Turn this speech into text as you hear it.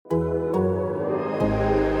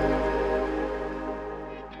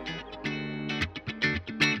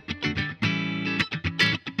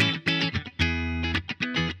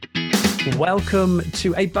Welcome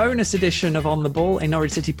to a bonus edition of On the Ball, a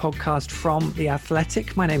Norwich City podcast from The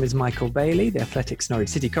Athletic. My name is Michael Bailey, The Athletic's Norwich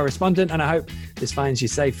City correspondent, and I hope this finds you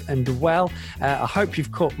safe and well. I hope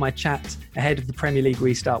you've caught my chat ahead of the Premier League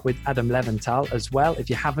restart with Adam Leventhal as well. If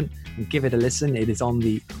you haven't, give it a listen. It is on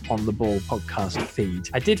the On the Ball podcast feed.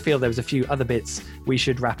 I did feel there was a few other bits we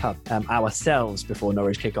should wrap up ourselves before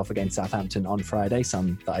Norwich kick off against Southampton on Friday,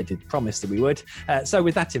 some that I did promise that we would. So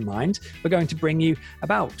with that in mind, we're going to bring you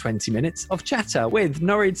about 20 minutes of chatter with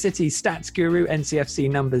Norwich City stats guru, NCFC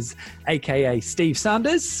numbers, aka Steve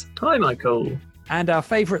Sanders. Hi, Michael. And our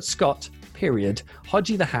favourite Scot, period,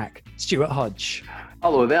 Hodgie the Hack, Stuart Hodge.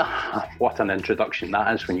 Hello there. What an introduction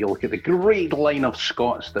that is when you look at the great line of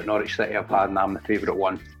Scots that Norwich City have had, and I'm the favourite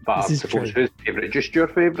one. But I suppose who's favourite? Just your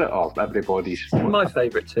favourite or everybody's? My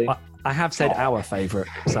favourite too. I have said our favourite,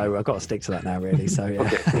 so I've got to stick to that now, really. So, yeah.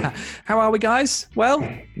 Okay. How are we, guys? Well?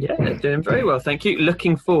 Yeah, doing very well, thank you.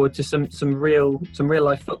 Looking forward to some real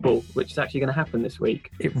life football, which is actually going to happen this week.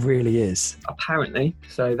 It really is. Apparently.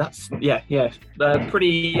 So that's,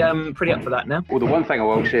 pretty up for that now. Well, the one thing I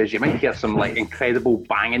will say is you might hear some incredible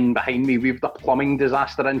banging behind me. We've the plumbing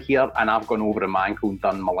disaster in here, and I've gone over my ankle and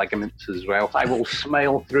done my ligaments as well. I will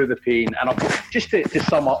smile through the pain, and just to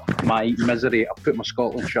sum up my misery, I've put my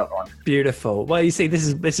Scotland shirt on. Beautiful. Well, you see,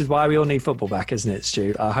 this is why we all need football back, isn't it,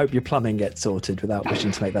 Stu? I hope your plumbing gets sorted without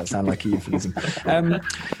wishing to make that sound like a euphemism.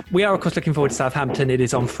 We are, of course, looking forward to Southampton. It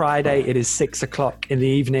is on Friday. It is 6:00 in the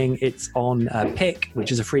evening. It's on Pick,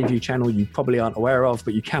 which is a Freeview channel you probably aren't aware of,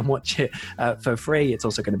 but you can watch it for free. It's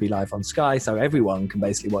also going to be live on Sky, so everyone can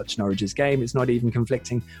basically watch Norwich's game. It's not even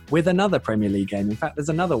conflicting with another Premier League game. In fact, there's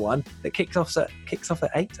another one that kicks off at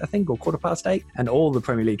 8, I think, or 8:15, and all the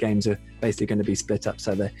Premier League games are basically going to be split up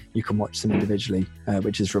so that you can watch them individually,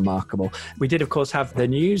 which is remarkable. We did, of course, have the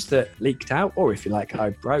news that leaked out, or if you like,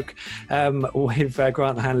 I broke, with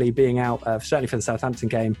Grant Hanley being out, certainly for the Southampton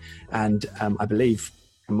game, and I believe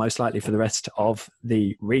most likely for the rest of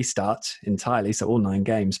the restart entirely, so all 9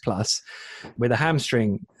 games plus, with a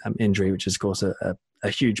hamstring injury, which is, of course, a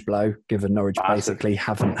huge blow, given Norwich basically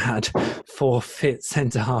haven't had 4 fit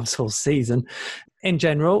centre-halves all season. In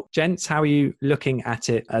general, gents, how are you looking at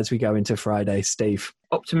it as we go into Friday, Steve?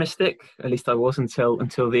 Optimistic, at least I was until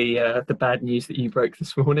the bad news that you broke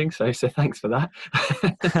this morning. So thanks for that.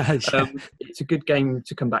 It's a good game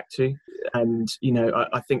to come back to, and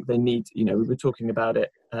I think they need. We were talking about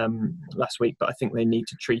it last week, but I think they need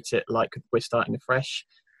to treat it like we're starting afresh.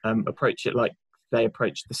 Approach it like they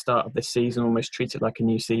approached the start of this season, almost treat it like a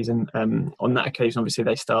new season. On that occasion, obviously,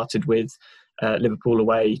 they started with Liverpool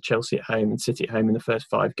away, Chelsea at home and City at home in the first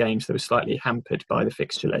 5 games. They were slightly hampered by the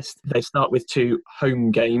fixture list. They start with 2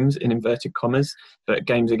 home games, in inverted commas, but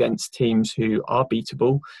games against teams who are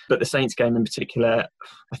beatable. But the Saints game in particular,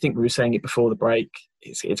 I think we were saying it before the break,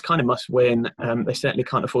 it's kind of must win. They certainly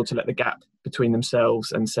can't afford to let the gap between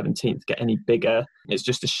themselves and 17th get any bigger. It's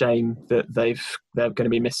just a shame that they're going to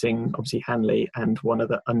be missing, obviously, Hanley and one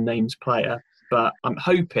other unnamed player. But I'm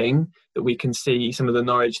hoping that we can see some of the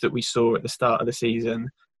Norwich that we saw at the start of the season.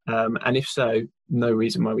 And if so, no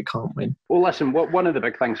reason why we can't win. Well, listen, one of the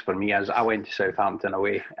big things for me is I went to Southampton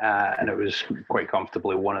away, and it was quite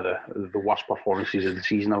comfortably one of the worst performances of the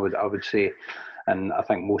season, I would say. And I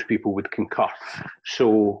think most people would concur.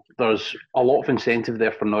 So there's a lot of incentive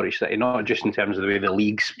there for Norwich City, not just in terms of the way the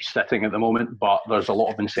league's sitting at the moment, but there's a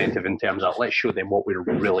lot of incentive in terms of let's show them what we're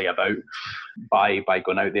really about by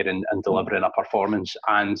going out there and delivering a performance.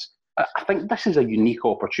 And I think this is a unique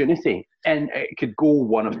opportunity, and it could go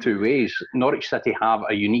one of 2 ways. Norwich City have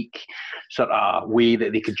a unique sort of way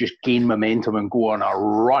that they could just gain momentum and go on a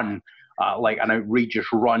run, like an outrageous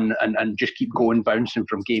run, and just keep going, bouncing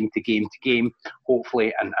from game to game to game,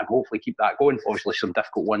 hopefully, and hopefully keep that going. Obviously, some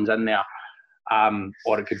difficult ones in there.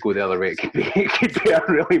 Or it could go the other way. It could be a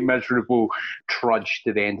really miserable trudge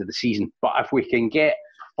to the end of the season. But if we can get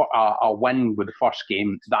a win with the first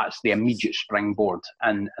game, that's the immediate springboard.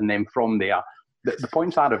 And then from there, the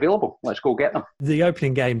points are available. Let's go get them. The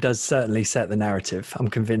opening game does certainly set the narrative. I'm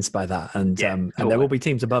convinced by that. And totally. And there will be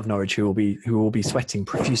teams above Norwich who will be sweating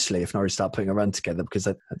profusely if Norwich start putting a run together, because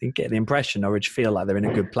I think get the impression Norwich feel like they're in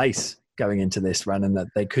a good place going into this run and that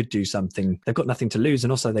they could do something. They've got nothing to lose,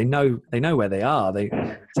 and also they know where they are.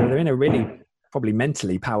 So they're in a really probably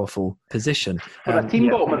mentally powerful position. For a team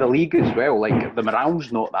bottom of the league as well, like the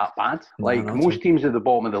morale's not that bad. Like most teams at the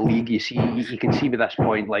bottom of the league, you can see by this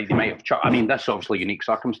point, like they might have chucked. I mean, this is obviously unique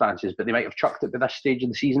circumstances, but they might have chucked it by this stage of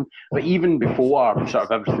the season. But even before sort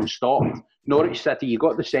of everything stopped, Norwich City, you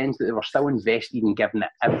got the sense that they were still invested in giving it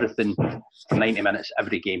everything for 90 minutes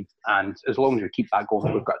every game. And as long as we keep that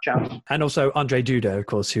going, we've got a chance. And also Andre Duda, of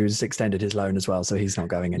course, who's extended his loan as well, so he's not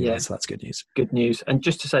going anywhere. So that's good news. Good news. And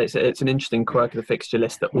just to say, it's an interesting quirk of the fixture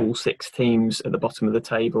list that all 6 teams at the bottom of the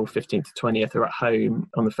table, 15th to 20th, are at home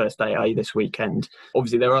on the first day, i.e. this weekend.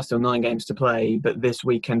 Obviously, there are still 9 games to play, but this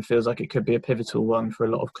weekend feels like it could be a pivotal one for a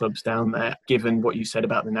lot of clubs down there, given what you said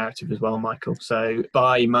about the narrative as well, Michael. So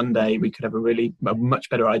by Monday, we could have a much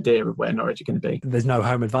better idea of where Norwich are going to be. There's no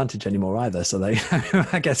home advantage anymore either, so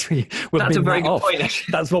I guess we'll That's a very good point.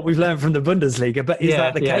 That's what we've learned from the Bundesliga, but is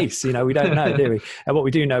that the case? We don't know, do we? And what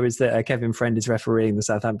we do know is that Kevin Friend is refereeing the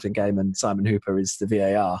Southampton game and Simon Hooper is the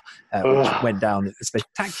VAR, which went down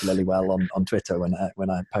spectacularly well on Twitter when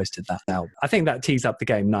I posted that out. I think that tees up the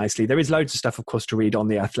game nicely. There is loads of stuff, of course, to read on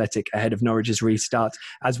The Athletic ahead of Norwich's restart,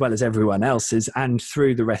 as well as everyone else's, and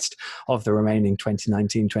through the rest of the remaining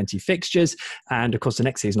 2019-20 fixtures. And of course, the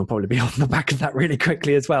next season will probably be on the back of that really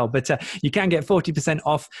quickly as well. But you can get 40%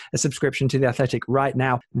 off a subscription to The Athletic right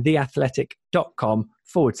now,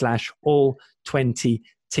 theathletic.com/all20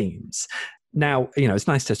 teams. Now, it's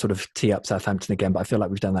nice to sort of tee up Southampton again, but I feel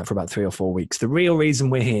like we've done that for about 3 or 4 weeks. The real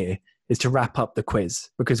reason we're here is to wrap up the quiz,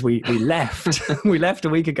 because we left we left a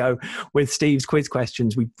week ago with Steve's quiz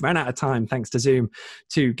questions. We ran out of time, thanks to Zoom,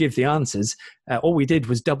 to give the answers. All we did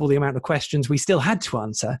was double the amount of questions we still had to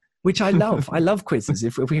answer, which I love. I love quizzes.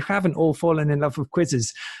 If we haven't all fallen in love with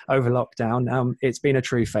quizzes over lockdown, it's been a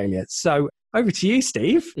true failure. So over to you,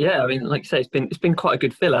 Steve. Yeah, I mean, like you say, it's been quite a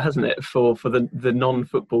good filler, hasn't it, for the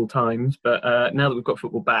non-football times? But now that we've got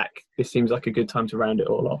football back, this seems like a good time to round it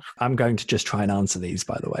all off. I'm going to just try and answer these,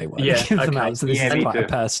 by the way. Okay. So this is quite a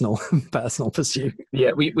personal pursuit.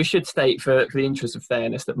 Yeah, we should state, for the interest of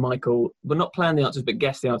fairness, that Michael will not plan the answers, but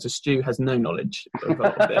guess the answers. Stu has no knowledge of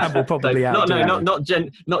this. And we'll probably not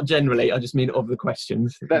generally. I just mean of the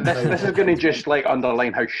questions. This is going to just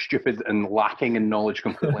underline how stupid and lacking in knowledge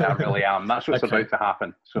completely I really am. That's what's about to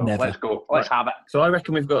happen. So let's go. Let's have it. So I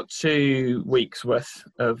reckon we've got 2 weeks worth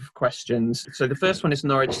of questions. So the first one is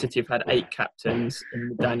Norwich City have had 8 captains in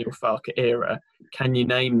the Daniel Farke era. Can you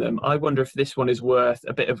name them? I wonder if this one is worth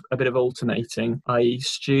a bit of alternating. I.e.,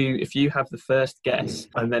 Stu, if you have the first guess,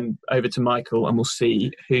 and then over to Michael, and we'll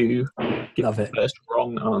see who gives the first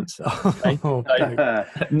wrong answer. Okay?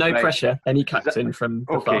 No pressure. Any captain from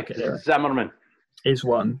the Farke era. Zimmerman is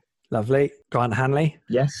one. Lovely. Grant Hanley.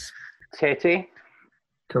 Yes. Tete.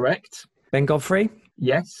 Correct. Ben Godfrey.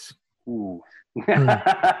 Yes. Ooh.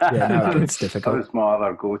 It's difficult. That was my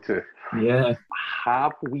other go-to. Yeah.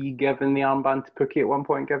 Have we given the armband to Pookie at one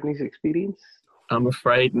point, given his experience? I'm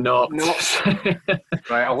afraid not. No.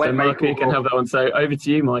 Right, I'll let Michael, you can have that one. So over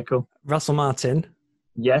to you, Michael. Russell Martin.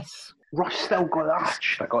 Yes. Russ still got that.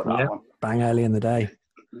 I got that one. Bang early in the day.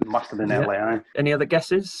 Must have been early, aye. Any other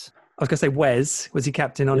guesses? I was going to say Wes. Was he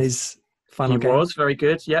captain on his final game? He was, very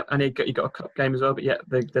good. Yep, and he got a cup game as well, but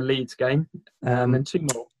the Leeds game. And then 2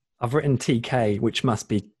 more. I've written TK, which must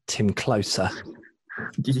be Tim Closer.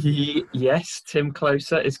 Yes, Tim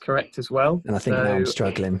Closer is correct as well. And I think now I'm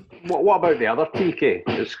struggling. What about the other TK?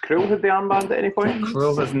 Has Krul had the armband at any point?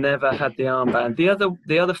 Krul has never had the armband.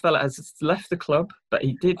 The other fella has left the club, but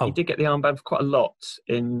he did get the armband for quite a lot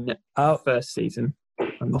in the first season.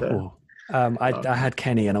 And, I had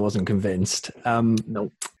Kenny and I wasn't convinced. No.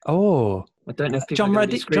 Oh. I don't know if John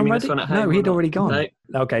Ruddy. No, he'd already gone.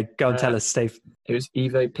 No. Okay, go and tell us, Steve. It was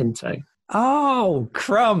Ivo Pinto. Oh,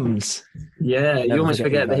 crumbs. Yeah, you almost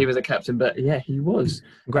forget that he was a captain, but yeah, he was.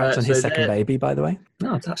 Congrats on his second baby, by the way.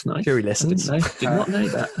 Oh, that's nice. Sure he listens. Did not know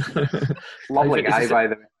that. Lovely guy, by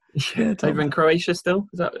the way. Yeah, over in Croatia still?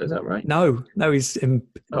 Is that right? No, he's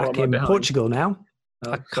back in Portugal now.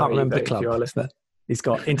 I can't remember the club, but he's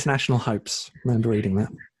got international hopes. I remember reading that.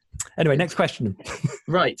 Anyway, next question.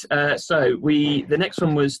 Right. So the next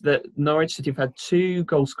one was that Norwich City have had 2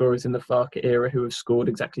 goal scorers in the Farke era who have scored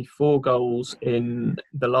exactly 4 goals in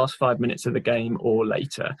the last 5 minutes of the game or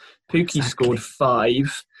later. Pookie scored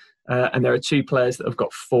 5, and there are 2 players that have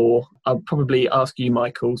got 4. I'll probably ask you,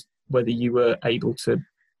 Michael, whether you were able to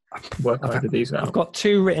work either of these out. I've got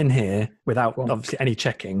 2 written here without obviously any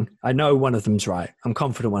checking. I know one of them's right. I'm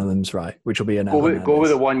confident one of them's right, which will be an Go with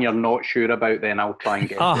the one you're not sure about, then I'll try and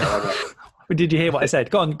get the other right. Did you hear what I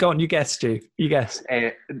said? Go on, you guess, Stu. You guess.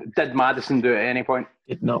 Did Maddison do it at any point?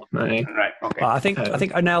 Did not, no. Right, okay. Well, I think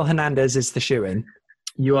Onel Hernandez is the shoe-in.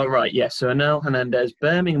 You are right, yes. So Onel Hernandez,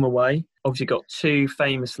 Birmingham away, obviously got two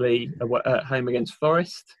famously at home against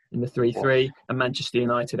Forest in the 3-3, and Manchester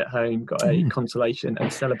United at home got a consolation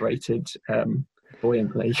and celebrated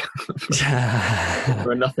buoyantly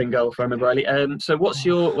for a nothing goal, if I remember rightly. So what's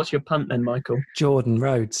your punt then, Michael? Jordan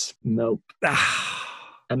Rhodes. Nope.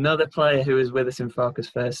 Another player who was with us in Farke's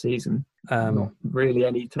first season. Not really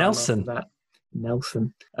any time Nelson. after that.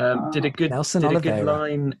 Nelson. Did a good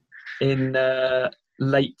line in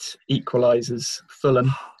late equalisers.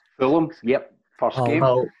 Fulham, yep. First game.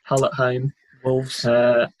 Hull at home. Wolves.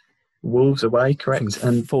 Wolves away, correct. From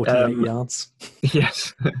And 48 yards.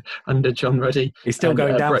 Yes, under John Ruddy. He's still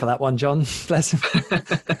going down for that one, John. Bless him.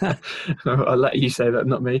 I'll let you say that,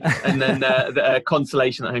 not me. And then the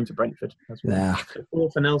consolation at home to Brentford. Yeah. So 4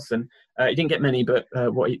 for Nelson. He didn't get many, but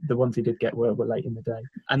the ones he did get were late in the day.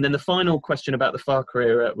 And then the final question about the Farke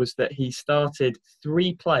era was that he started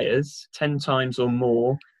 3 players 10 times or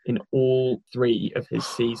more in all 3 of his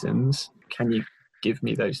seasons. Can you give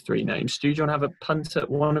me those 3 names? Do you want to have a punt at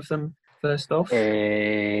one of them first off?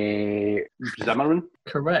 Zimmerman.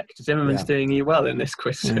 Correct. Zimmerman's doing you well in this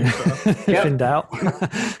quiz so far. If in doubt.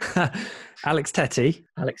 Alex Tetty.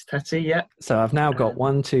 Alex Tetty, yeah. So I've now got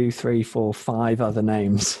 1, 2, 3, 4, 5 other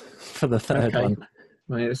names for the third one.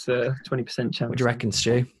 Well, it's a 20% chance. What do you reckon,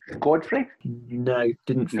 Stu? Godfrey? No,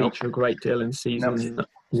 didn't feature a great deal in season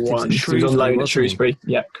 1. He was on loan at Shrewsbury.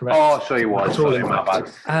 Yeah, correct. Oh, so he was. Sorry, my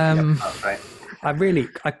bad. That's right. I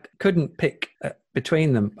couldn't pick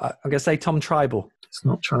between them. I'm going to say Tom Tribal. It's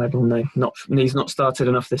not Tribal, no. He's not started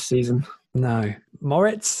enough this season. No.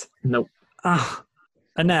 Moritz? Nope.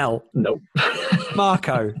 Anel? Nope.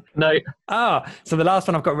 Marco? No. So the last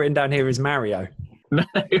one I've got written down here is Mario. No.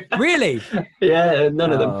 Really? Yeah,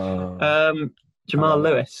 none of them. Jamal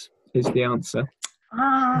Lewis is the answer.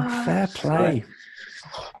 Fair play.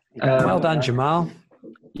 Well done, Jamal.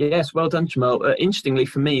 Yes, well done, Jamal. Interestingly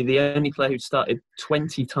for me, the only player who started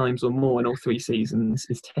 20 times or more in all 3 seasons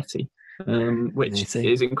is Tetty, which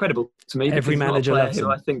is incredible to me. Every manager loves him.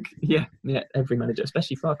 I think, yeah, every manager,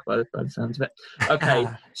 especially Farke by the sounds of it. Okay,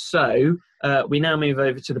 so we now move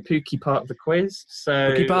over to the Pookie part of the quiz. So,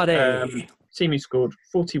 Pookie party. Team who scored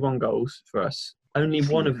 41 goals for us. Only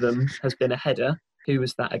one of them has been a header. Who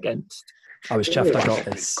was that against? I was chuffed I got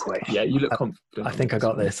this. Yeah, you look confident. I think I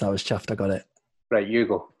got this. I was chuffed I got it. Right, you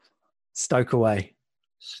go. Stoke away.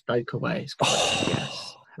 Stoke away.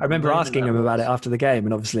 Yes. I remember asking him about it after the game,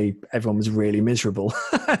 and obviously everyone was really miserable.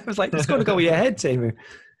 I was like, "It's got to go with your head, Timu."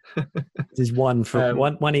 This is one for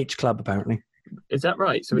one each club, apparently. Is that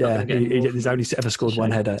right? So he's only ever scored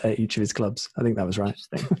one header at each of his clubs. I think that was right.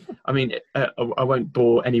 I mean, I won't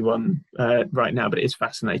bore anyone right now, but it is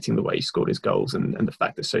fascinating the way he scored his goals and the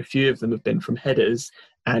fact that so few of them have been from headers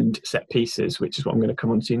and set pieces, which is what I'm going to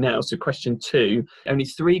come on to now. So question 2, only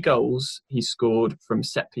 3 goals he scored from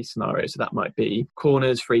set piece scenarios. So that might be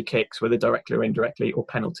corners, free kicks, whether directly or indirectly, or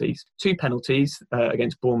penalties. 2 penalties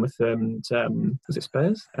against Bournemouth and, was it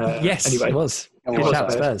Spurs? Yes, anyway, it was.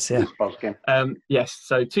 Spurs, yeah. Yes,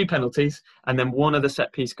 so 2 penalties and then 1 other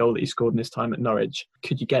set piece goal that he scored in his time at Norwich.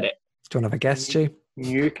 Could you get it? Do you want to have a guess, Stu?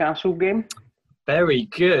 Newcastle game. Very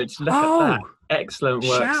good. Look at that. Excellent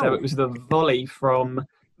work. Shout. So it was the volley from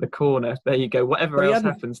the corner. There you go. Whatever else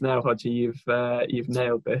happens now, Hodgie, you've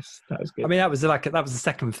nailed this. That was good. I mean, that was the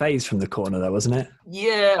second phase from the corner, though, wasn't it?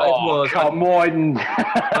 Yeah, it was. Come on.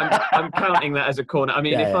 I'm counting that as a corner. I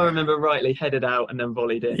mean, if I remember rightly, headed out and then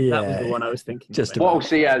volleyed in. That was the one I was thinking. What I'll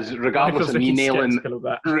say is, regardless of me nailing the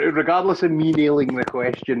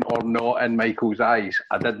question or not in Michael's eyes,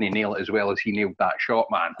 I didn't nail it as well as he nailed that shot,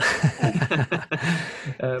 man.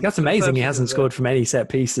 That's amazing. He hasn't scored from any set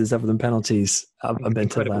pieces other than penalties.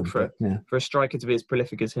 Incredible for a striker to be as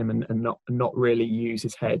prolific as him and not really use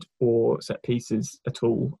his head or set pieces at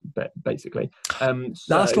all, basically.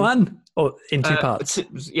 Last one? Or in 2 parts?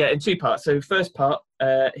 In 2 parts. So first part,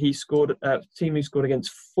 he scored team who scored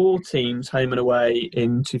against 4 teams home and away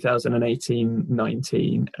in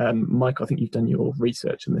 2018-19. Michael, I think you've done your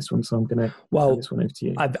research on this one, so I'm going to hand this one over to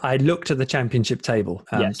you. I looked at the championship table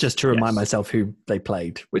just to remind myself who they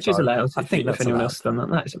played. Which is allowed. I think if anyone else has done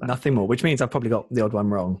that is allowed. Nothing more, which means I've probably got the odd one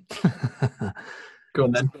wrong. Go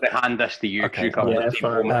on then. I'm hand this to you. Okay. Mate,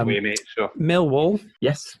 so. Millwall.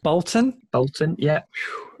 Yes. Bolton, yeah.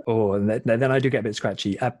 Oh, and then I do get a bit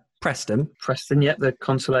scratchy. Preston, yeah, the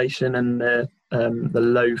consolation and the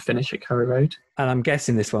low finish at Curry Road. And I'm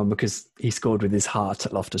guessing this one because he scored with his heart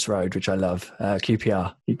at Loftus Road, which I love.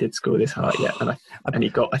 QPR. He did score with his heart, yeah, and he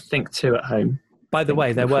got, I think, 2 at home. By the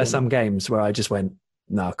way, there were some games where I just went,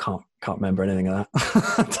 No, I can't remember anything of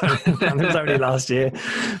that. It was only last year.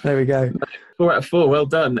 There we go. 4 out of 4, well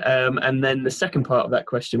done. And then the second part of that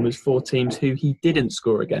question was 4 teams who he didn't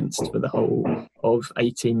score against for the whole of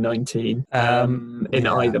 18-19 in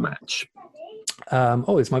either match.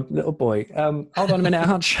 It's my little boy. Hold on a minute,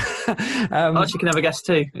 Arch. Archie can have a guess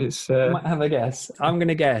too. I might have a guess. I'm going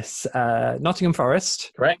to guess Nottingham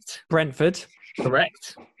Forest. Correct. Brentford.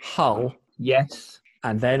 Correct. Hull. Yes.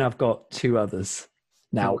 And then I've got 2 others.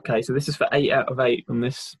 Now, okay, so this is for 8 out of 8 on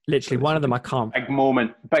this. Literally, one of them I can't. Big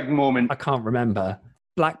moment. I can't remember.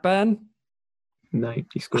 Blackburn. No,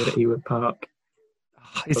 he scored at Ewood Park.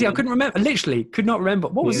 You see, I couldn't remember. Literally, could not remember.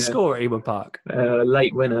 What was the score at Ewood Park?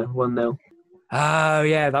 Late winner, 1-0. Oh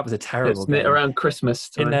yeah, that was a terrible game. Around Christmas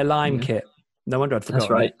time. In their lime kit. No wonder I'd forgotten.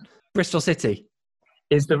 That's right. Bristol City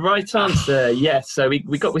is the right answer. Yes. So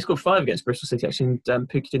we scored 5 against Bristol City actually, and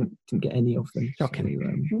Pookie didn't get any of them.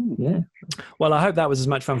 Shocking. So, yeah. Well, I hope that was as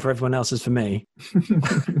much fun for everyone else as for me.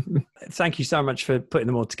 Thank you so much for putting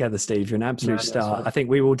them all together, Steve. You're an absolute star. I think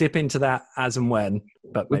we will dip into that as and when.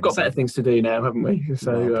 But we've got better things to do now, haven't we?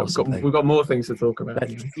 So we've got more things to talk about.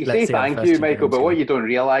 You say thank you, Michael, but what you don't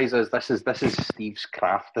realise is this is Steve's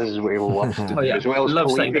craft. This is what he loves to do. As well as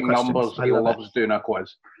collecting numbers, he loves doing a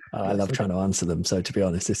quiz. I love trying to answer them. So to be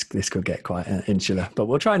honest, this could get quite insular, but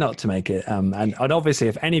we'll try not to make it. And obviously,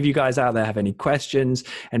 if any of you guys out there have any questions,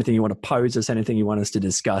 anything you want to pose us, anything you want us to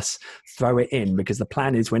discuss, throw it in, because the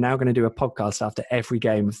plan is we're now going to do a podcast after every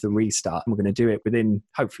game of the restart. And we're going to do it within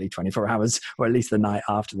hopefully 24 hours, or at least the night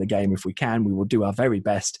after the game. If we can, we will do our very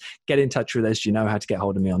best. Get in touch with us. You know how to get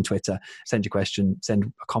hold of me on Twitter. Send your question, send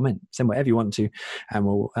a comment, send whatever you want to, and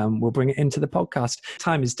we'll bring it into the podcast.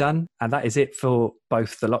 Time is done. And that is it for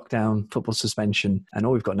both the lockdown, football suspension, and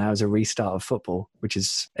all we've got now is a restart of football, which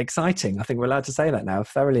is exciting. I think we're allowed to say that now.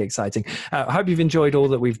 Thoroughly exciting. I hope you've enjoyed all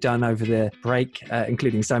that we've done over the break,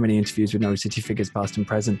 including so many interviews with Norwich City figures past and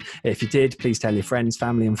present. If you did, please tell your friends,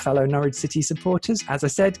 family and fellow Norwich City supporters. As I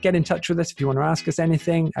said, get in touch with us if you want to ask us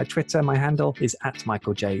anything. Twitter, my handle is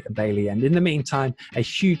 @MichaelJ Bailey. And in the meantime, a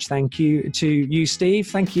huge thank you to you, Steve.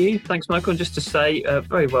 Thank you. Thanks, Michael. And just to say,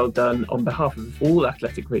 very well done on behalf of all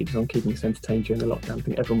athletic readers on keeping us entertained during the lockdown. I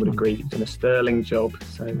think everyone would agree you've done a sterling job.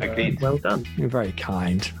 So well done. You're very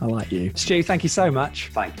kind. I like you. Stu, thank you so much.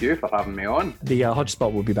 Thank you for having me on. The Hodge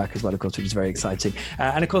Spot will be back as well, of course, which is very exciting.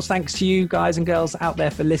 And of course, thanks to you guys and girls out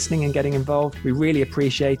there for listening and getting involved. We really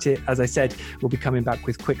appreciate it. As I said, we'll be coming back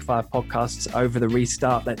with quickfire podcasts over the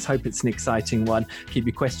restart. Let's hope it's an exciting one. Keep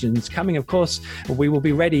your questions coming, of course. We will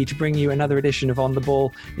be ready to bring you another edition of On the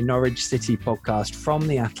Ball, the Norwich City podcast from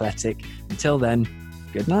The Athletic. Until then,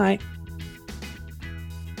 good night.